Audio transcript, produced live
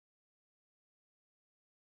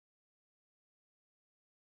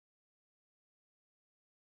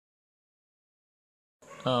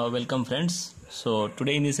Welcome friends. So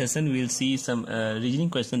today in this session we will see some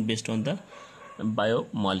reasoning questions based on the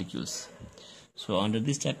biomolecules. So under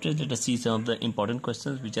this chapter let us see some of the important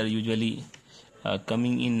questions which are usually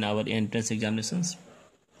coming in our entrance examinations.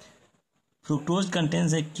 Fructose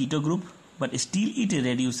contains a keto group but still it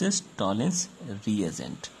reduces tolerance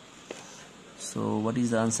reagent. So what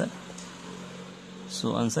is the answer?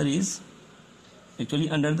 So answer is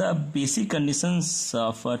actually under the basic conditions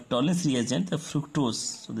of tolerance reagent, the fructose.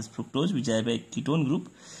 So this fructose which have a ketone group,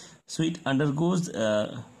 so it undergoes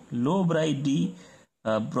low bri D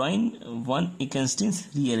brine 1 Eckernstein's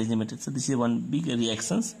rearrangement. So this is one big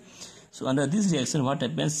reactions. So under this reaction what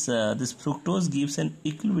happens, this fructose gives an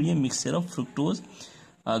equilibrium mixture of fructose,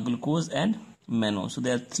 glucose and mannose. So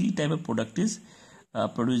there are three type of product is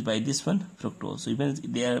produced by this one fructose. So even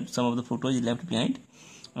there are some of the fructose is left behind,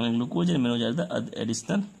 and glucose and mannose are the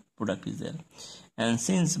additional product is there. And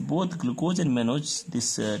since both glucose and mannose,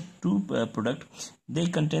 this two product, they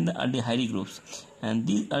contain the aldehyde groups, and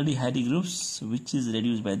these aldehyde groups which is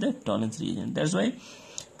reduced by the tolerance reagent. That's why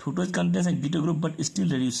fructose contains a keto group but still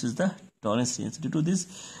reduces the tolerance reagent due to this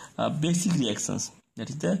basic reactions, that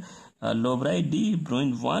is the low-bri D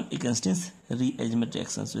brine 1 Eckernstein's rearrangement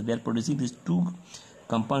reactions. So they are producing these two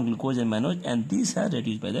compound glucose and mannose, and these are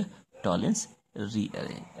reduced by the tolerance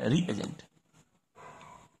reagent.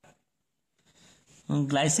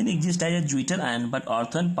 Glycine exists as a Zwitter ion, but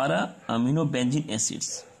ortho and para aminobenzene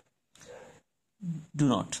acids do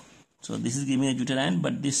not. So this is giving a Zwitter ion,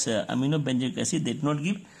 but this aminobenzoic acid they do not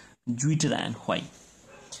give Zwitter ion. Why?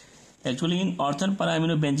 Actually, in ortho and para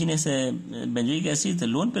aminobenzene benzoic acid, the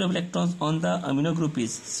lone pair of electrons on the amino group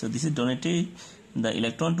is, so this is donated the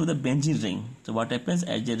electron to the benzene ring. So what happens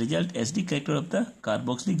as a result, SD character of the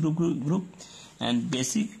carboxylic group and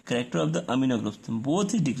basic character of the amino groups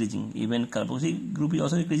both is decreasing. Even carboxylic group is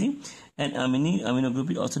also decreasing and amino group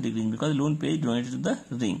is also decreasing because lone pair is donated to the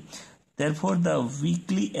ring. Therefore, the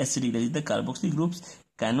weakly acidic, that is the carboxylic groups,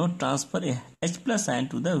 cannot transfer a H plus ion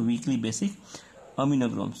to the weakly basic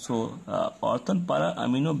amino group. So ortho and para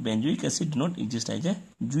aminobenzoic acid do not exist as a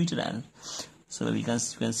Zwitter ion. So you can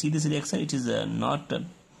see this reaction. It is not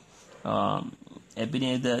appearing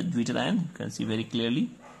as the Zwitter ion. You can see very clearly.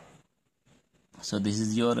 So this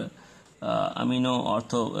is your amino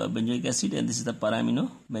ortho benzoic acid, and this is the para amino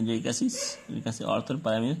benzoic acid. You can say ortho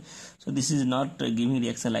para amino. So this is not giving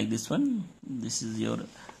reaction like this one. This is your,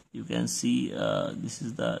 you can see this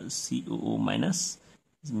is the COO minus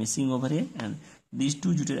is missing over here, and these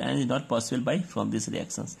two Zwitter ions is not possible by from these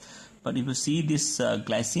reactions. But if you see this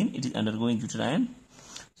glycine, it is undergoing Zwitter ion.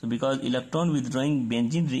 So because electron withdrawing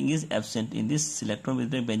benzene ring is absent, in this electron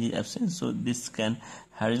withdrawing benzene is absent, so this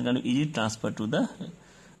hydrogen can be easily transferred to the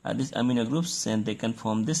these amino groups, and they can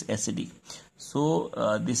form this acidic. So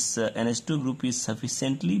this NH2 group is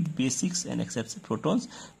sufficiently basics and accepts protons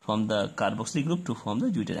from the carboxylic group to form the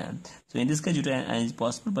Zwitter ion. So in this case Zwitter ion is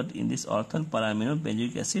possible, but in this ortho and para amino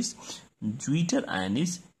benzoic acids Zwitter ion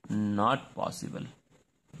is not possible.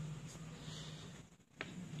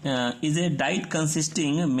 Is a diet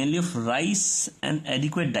consisting mainly of rice and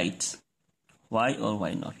adequate diet? Why or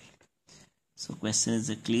why not? So question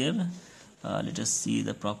is clear. Let us see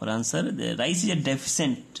the proper answer. The rice is a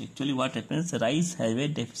deficient. Actually what happens, the rice has a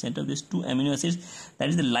deficient of these two amino acids, that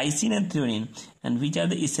is the lysine and threonine, and which are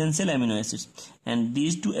the essential amino acids, and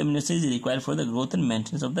these two amino acids are required for the growth and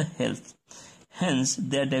maintenance of the health. Hence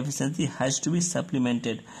their deficiency has to be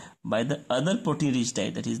supplemented by the other protein rich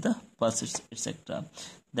diet, that is the pulses, etc.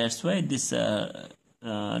 That's why this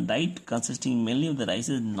diet consisting mainly of the rice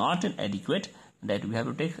is not an adequate diet. We have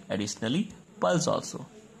to take additionally pulse also.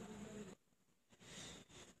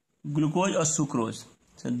 Glucose or sucrose,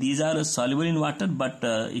 so these are soluble in water, but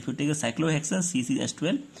if you take a cyclohexane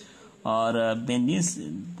CCH12 or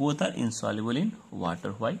benzene, both are insoluble in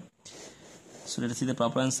water. Why? So let us see the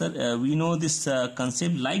proper answer. We know this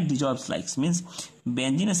concept like dissolves likes, means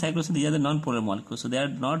benzene and cyclohexane, these are the non-polar molecules, so they are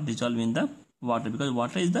not dissolved in the water because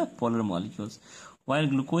water is the polar molecules, while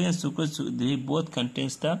glucose and sucrose, they both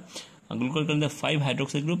contains the glucose contains the 5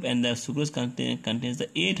 hydroxyl group and the sucrose contains the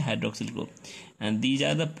 8 hydroxyl group, and these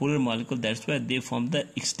are the polar molecules. That's why they form the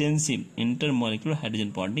extensive intermolecular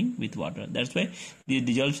hydrogen bonding with water. That's why they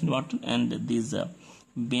dissolve in water, and these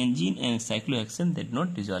benzene and cyclohexane they do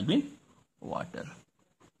not dissolve in water.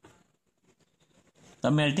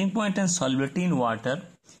 The melting point and solubility in water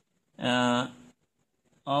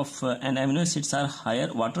of and amino acids are higher.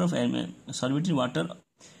 Solubility in water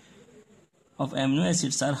of amino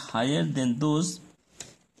acids are higher than those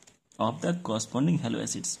of the corresponding halo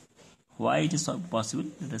acids. Why it is possible?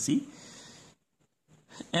 Let us see.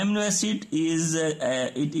 Amino acid is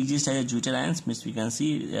it exists as a deuteric ions, means we can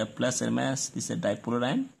see plus or minus this is a dipolar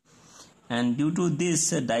ion, and due to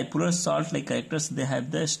this dipolar salt like characters, they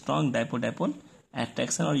have the strong dipole-dipole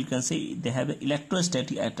attraction, or you can say they have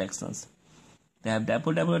electrostatic attractions. They have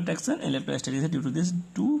dipole-dipole attraction and electrostatic due to these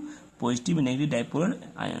two positive and negative dipolar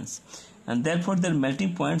ions, and therefore their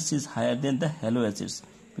melting points is higher than the halo acids,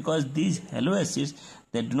 because these halo acids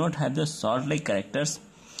they do not have the salt-like characters,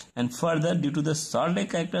 and further due to the salt-like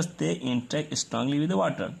characters they interact strongly with the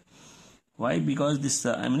water. Why? Because these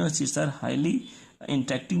amino acids are highly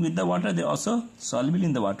interacting with the water, they also soluble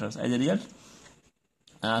in the water. As a result,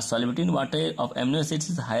 solubility in water of amino acids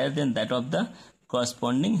is higher than that of the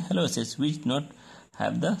corresponding halo acids which not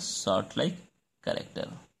have the salt-like character.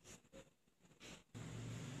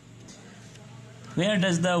 Where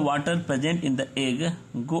does the water present in the egg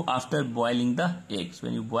go after boiling the eggs?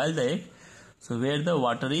 When you boil the egg, so where the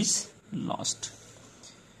water is lost?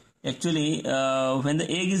 Actually, when the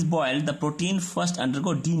egg is boiled, the protein first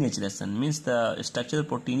undergo denaturation, means the structural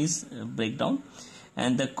protein is breakdown,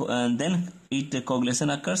 and then coagulation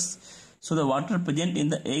occurs. So the water present in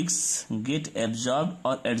the eggs get absorbed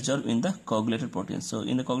or adsorbed in the coagulated protein. So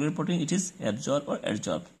in the coagulated protein, it is absorbed or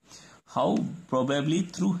adsorbed. How? Probably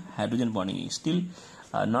through hydrogen bonding. Still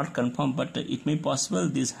not confirmed, but it may be possible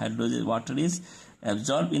this hydrogen water is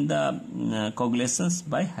absorbed in the coagulations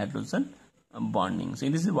by hydrogen bonding. So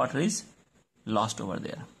this water is lost over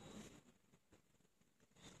there.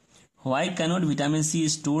 Why cannot vitamin C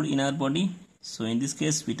is stored in our body? So in this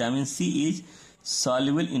case, vitamin C is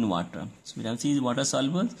soluble in water. So vitamin C is water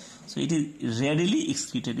soluble, so it is readily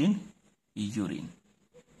excreted in urine.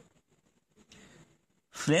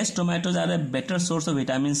 Fresh tomatoes are a better source of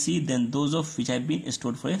vitamin C than those of which have been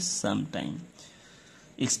stored for some time.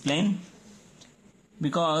 Explain.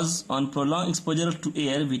 Because on prolonged exposure to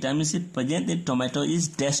air, vitamin C present in tomato is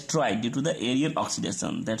destroyed due to the aerial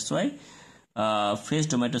oxidation. That's why fresh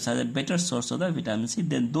tomatoes are a better source of the vitamin C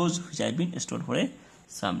than those which have been stored for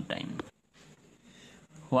some time.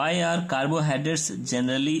 Why are carbohydrates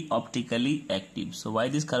generally optically active? So why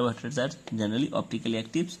these carbohydrates are generally optically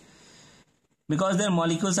active? Because their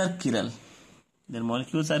molecules are chiral. Their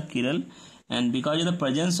molecules are chiral, and because of the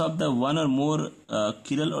presence of the one or more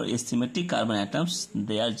chiral or asymmetric carbon atoms,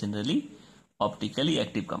 they are generally optically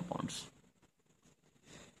active compounds.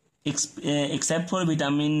 Except for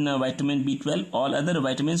vitamin B12, all other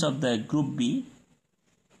vitamins of the group B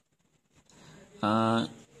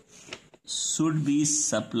should be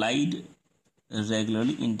supplied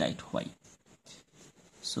regularly in diet. Why?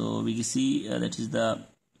 So we see that is the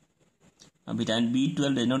vitamin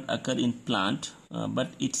B12 does not occur in plant,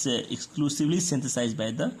 but it's exclusively synthesized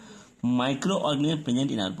by the microorganisms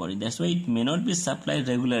present in our body. That's why it may not be supplied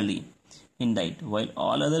regularly in diet, while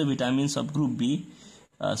all other vitamins of group B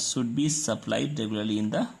should be supplied regularly in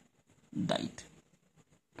the diet.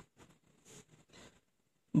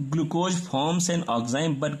 Glucose forms an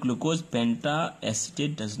oxime, but glucose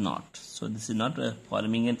pentaacetate does not. So this is not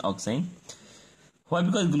forming an oxime. Why?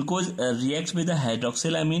 Because glucose reacts with the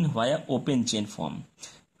hydroxylamine via open chain form,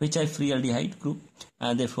 which are free aldehyde group,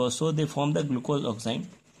 and therefore so they form the glucose oxime.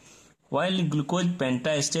 While glucose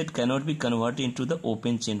pentaacetate cannot be converted into the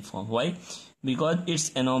open chain form. Why? Because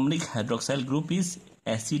its anomalic hydroxyl group is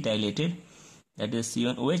acylated, that is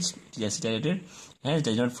C1OH, it is acylated, hence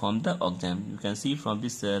does not form the oxime. You can see from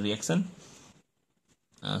this reaction.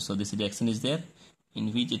 So this reaction is there,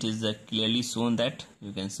 in which it is clearly shown that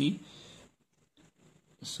you can see.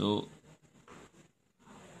 So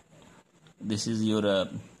this is your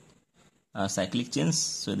cyclic chains.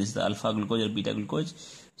 So this is the alpha glucose or beta glucose.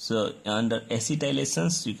 So under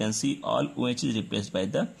acetylations, you can see all OH is replaced by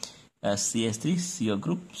the CH3CO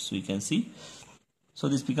group. So you can see. So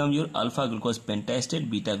this becomes your alpha glucose pentaacetate,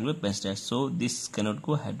 beta glucose pentaacetate. So this cannot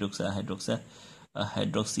go hydroxylamine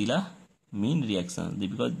reaction,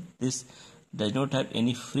 because this does not have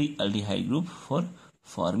any free aldehyde group for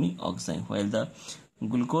forming oxime, while the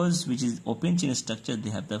glucose, which is open chain structure, they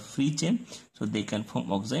have the free chain, so they can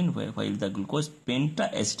form oxime, while the glucose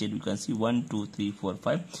pentaacetate, you can see 1, 2, 3, 4,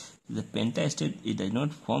 5. The pentaacetate, it does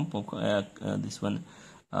not form this one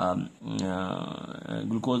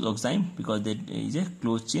glucose oxime, because there is a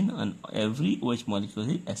closed chain and every OH molecule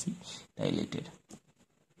is acylated.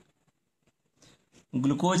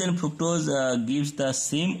 Glucose and fructose gives the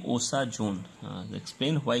same OSA zone.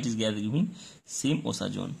 Explain why it is giving same OSA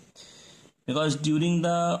zone. Because during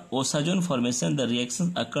the OSA zone formation, the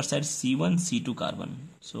reaction occurs at C1, C2 carbon.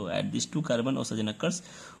 So at this 2 carbon OSA zone occurs,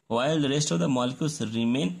 while the rest of the molecules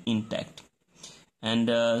remain intact. And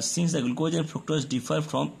since the glucose and fructose differ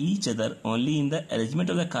from each other only in the arrangement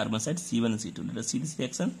of the carbons at C1 and C2. Let us see this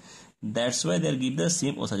reaction. That's why they are give the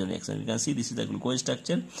same oxygen reaction. You can see this is the glucose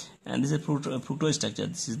structure and this is fructose structure.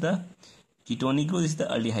 This is the ketonic group, this is the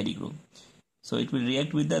aldehyde group. So it will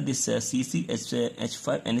react with this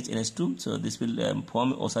CCH5NH2. So this will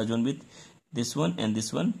form oxygen with this one and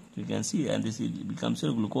this one. You can see, and this becomes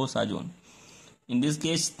your glucose ozone. In this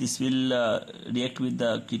case, this will react with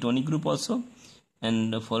the ketonic group also,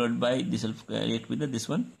 and followed by this will react with this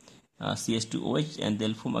one CH2OH, and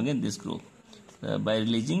they'll form again this group by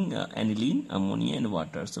releasing aniline, ammonia, and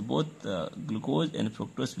water. So both glucose and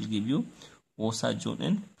fructose will give you oxazone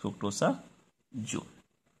and fructosazone.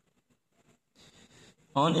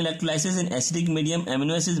 On electrolysis in acidic medium,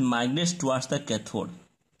 amino acids migrates towards the cathode.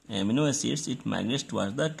 Amino acids, it migrates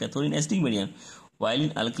towards the cathode in acidic medium, while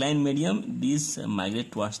in alkaline medium these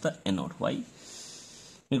migrate towards the anode. Why?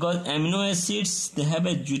 Because amino acids, they have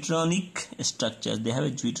a deuteronic structure. They have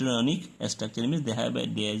a deuteronic structure, means they have a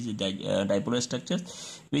dipolar structure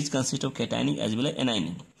which consists of cationic as well as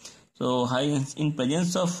anionic. So in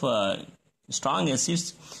presence of strong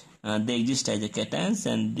acids, they exist as a cations,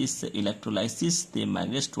 and this electrolysis, they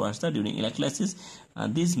migrate towards the, during electrolysis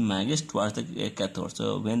this migrates towards the cathode.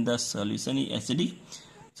 So when the solution is acidic,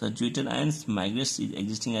 so deuter ions migrates is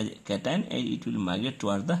existing as a cation, and it will migrate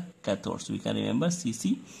towards the cathode. So we can remember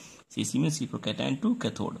CC means C for cation to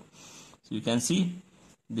cathode. So you can see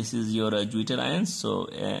this is your deuter ions. So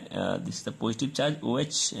this is the positive charge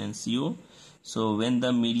OH and CO. So when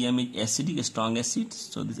the medium is acidic, strong acid,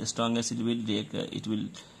 so this strong acid will react, it will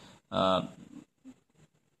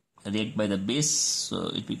react by the base, so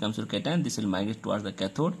it becomes your cation. This will migrate towards the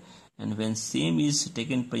cathode, and when same is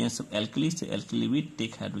taken in presence of alkali, so alkali will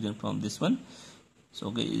take hydrogen from this one, so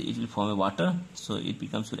okay, it will form a water, so it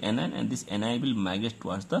becomes your anion, and this anion will migrate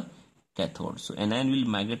towards the cathode. So anion will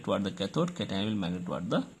migrate toward the cathode, cation will migrate toward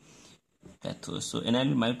the cathode. So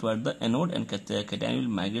anion will migrate toward the anode, and cation will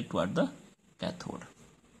migrate toward the cathode.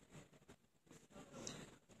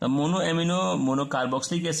 The monoamino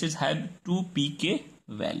monocarboxylic acids have 2 pK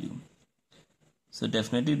value. So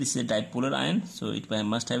definitely this is a dipolar ion, so it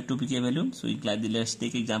must have 2 pK value. So let's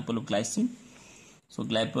take example of glycine. So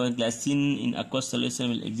glycine in aqueous solution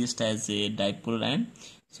will exist as a dipolar ion.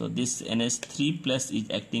 So this NH3 plus is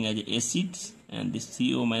acting as an acid, and this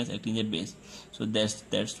CO minus acting as a base. So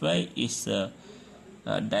that's why it's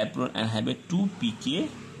dipolar and have a 2 pK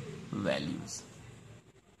values.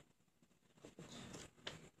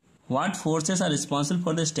 What forces are responsible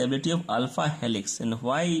for the stability of alpha helix, and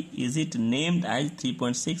why is it named as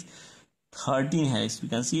 3.613 helix? We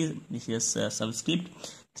can see this is subscript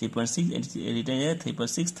 3.6 and it is written as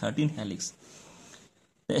 3.613 helix.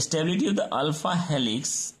 The stability of the alpha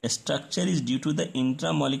helix structure is due to the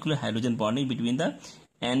intramolecular hydrogen bonding between the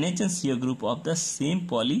NH and CO group of the same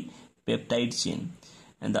polypeptide chain,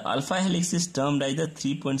 and the alpha helix is termed as the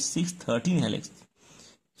 3.613 helix.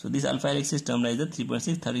 So this alpha helix is termed as the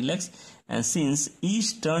 3.613 helix, and since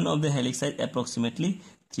each turn of the helix has approximately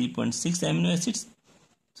 3.6 amino acids,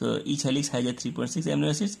 so each helix has a 3.6 amino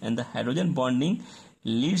acids, and the hydrogen bonding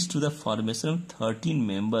leads to the formation of 13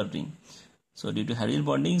 member ring. So due to hydrogen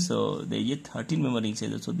bonding, so there is a 13 member rings.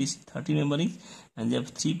 So these 13 member rings, and they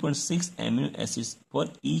have 3.6 amino acids for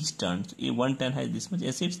each turn. So one turn has this much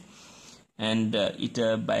acids, and it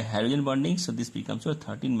by hydrogen bonding, so this becomes a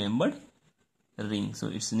 13 membered ring. So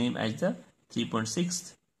its name as the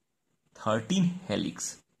 3.613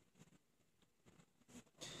 helix.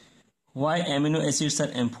 Why amino acids are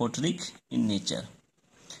amphoteric in nature?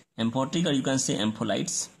 Amphoteric, or you can say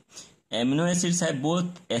ampholites. Amino acids have both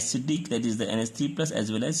acidic, that is the NH3 plus, as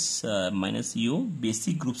well as minus CO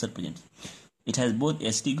basic groups are present. It has both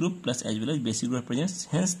acidic group plus as well as basic group present.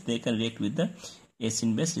 Hence they can react with the acid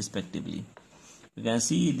and base respectively. You can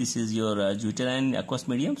see this is your deuter ion aqueous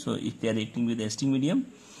medium. So if they are reacting with the acidic medium,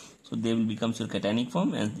 so they will become your cationic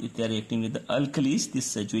form, and if they are reacting with the alkalis,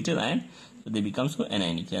 this deuter ion, so they become so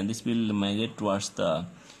anionic, and this will migrate towards the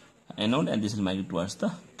anode, and this will migrate towards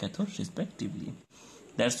the cathode respectively.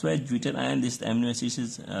 That's why deuter ion, this amino acids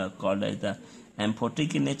is called as the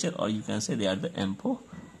amphoteric in nature, or you can say they are the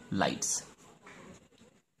ampholites.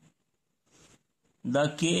 The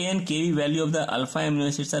Ka and Kv value of the alpha amino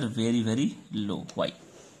acids are very, very low. Why?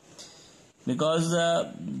 Because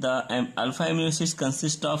the alpha amino acids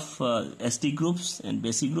consist of acidic groups and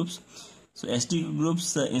basic groups. So acidic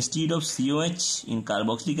groups instead of COH in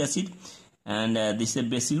carboxylic acid, and this is a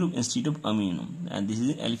basic group instead of amino, and this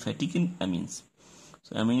is aliphatic in amines.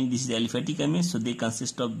 So amine, this is aliphatic amines, so they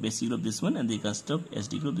consist of basic group this one, and they consist of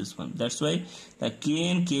acidic group this one. That's why the K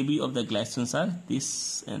and Kb of the glycines are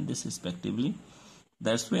this and this respectively.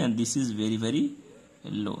 That's why, and this is very very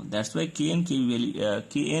low. That's why K and Kb value,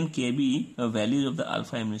 K and Kb values of the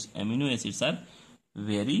alpha amino acids are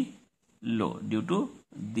very low due to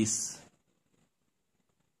this.